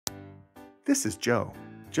This is Joe.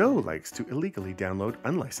 Joe likes to illegally download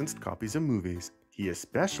unlicensed copies of movies. He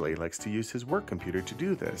especially likes to use his work computer to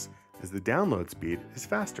do this, as the download speed is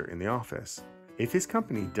faster in the office. If his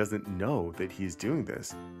company doesn't know that he is doing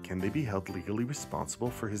this, can they be held legally responsible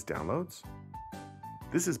for his downloads?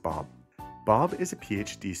 This is Bob. Bob is a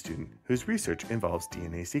PhD student whose research involves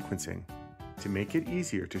DNA sequencing. To make it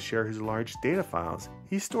easier to share his large data files,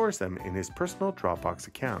 he stores them in his personal Dropbox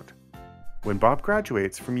account. When Bob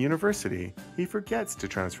graduates from university, he forgets to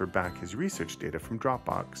transfer back his research data from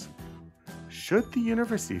Dropbox. Should the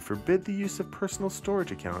university forbid the use of personal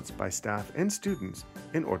storage accounts by staff and students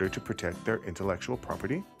in order to protect their intellectual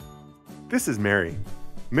property? This is Mary.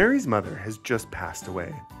 Mary's mother has just passed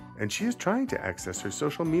away, and she is trying to access her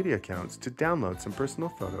social media accounts to download some personal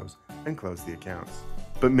photos and close the accounts.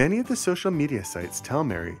 But many of the social media sites tell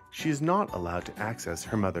Mary she is not allowed to access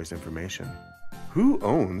her mother's information. Who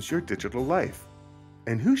owns your digital life?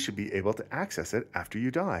 And who should be able to access it after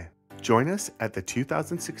you die? Join us at the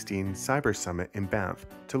 2016 Cyber Summit in Banff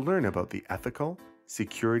to learn about the ethical,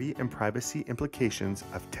 security, and privacy implications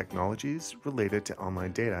of technologies related to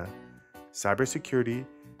online data, cybersecurity,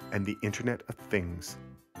 and the Internet of Things.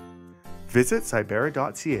 Visit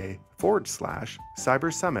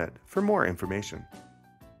cybera.ca/cybersummit for more information.